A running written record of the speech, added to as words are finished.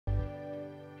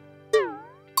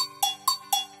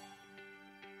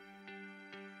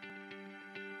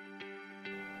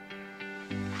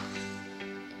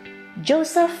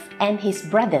Joseph and his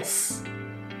brothers.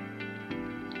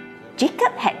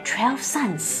 Jacob had 12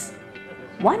 sons.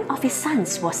 One of his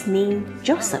sons was named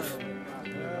Joseph.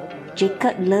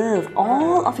 Jacob loved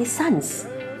all of his sons,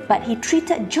 but he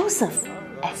treated Joseph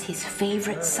as his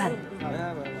favorite son.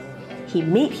 He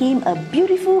made him a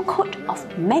beautiful coat of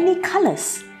many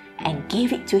colors and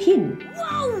gave it to him.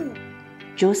 Wow!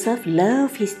 Joseph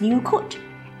loved his new coat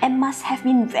and must have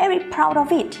been very proud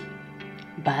of it.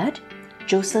 But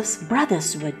Joseph's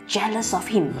brothers were jealous of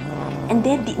him, and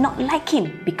they did not like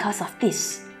him because of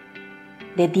this.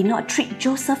 They did not treat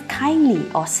Joseph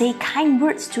kindly or say kind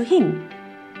words to him.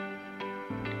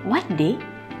 One day,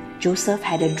 Joseph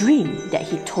had a dream that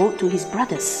he told to his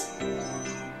brothers.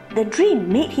 The dream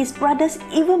made his brothers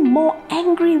even more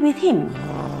angry with him.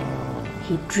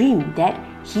 He dreamed that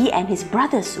he and his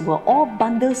brothers were all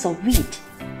bundles of wheat,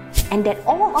 and that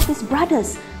all of his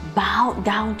brothers bowed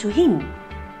down to him.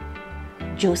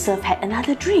 Joseph had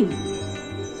another dream.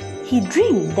 He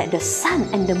dreamed that the sun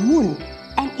and the moon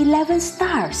and 11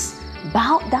 stars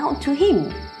bowed down to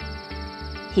him.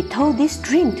 He told this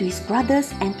dream to his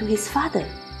brothers and to his father.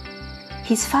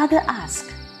 His father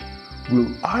asked, "Will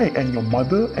I and your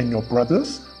mother and your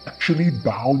brothers actually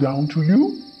bow down to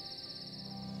you?"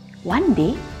 One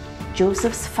day,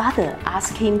 Joseph's father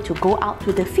asked him to go out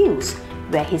to the fields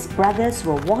where his brothers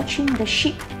were watching the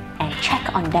sheep and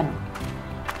check on them.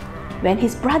 When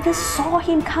his brothers saw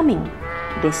him coming,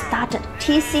 they started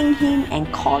teasing him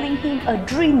and calling him a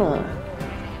dreamer.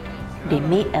 They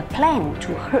made a plan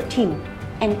to hurt him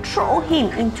and throw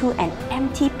him into an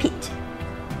empty pit.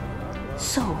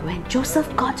 So when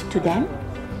Joseph got to them,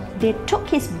 they took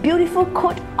his beautiful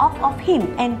coat off of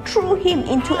him and threw him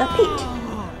into a pit.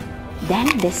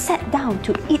 Then they sat down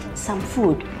to eat some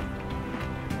food.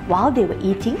 While they were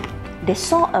eating, they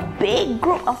saw a big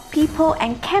group of people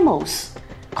and camels,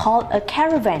 called a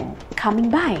caravan, coming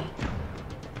by.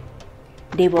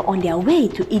 They were on their way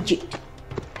to Egypt.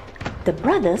 The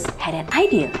brothers had an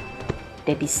idea.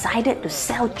 They decided to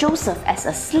sell Joseph as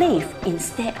a slave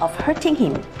instead of hurting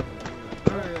him.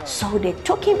 So they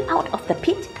took him out of the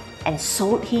pit and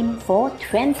sold him for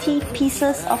 20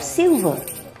 pieces of silver.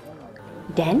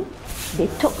 Then they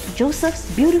took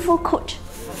Joseph's beautiful coat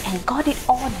and got it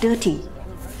all dirty.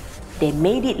 They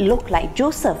made it look like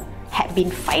Joseph had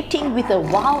been fighting with a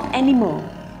wild animal.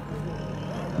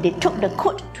 They took the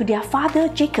coat to their father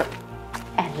Jacob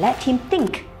and let him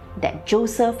think that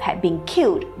Joseph had been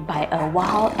killed by a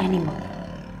wild animal.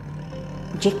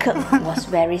 Jacob was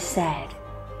very sad.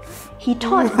 He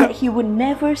thought that he would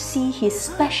never see his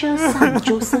special son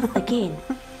Joseph again.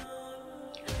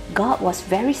 God was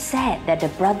very sad that the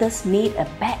brothers made a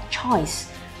bad choice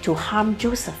to harm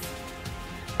Joseph.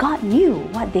 God knew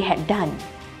what they had done.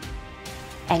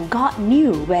 And God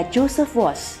knew where Joseph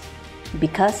was,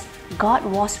 because God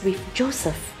was with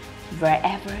Joseph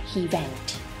wherever he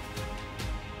went.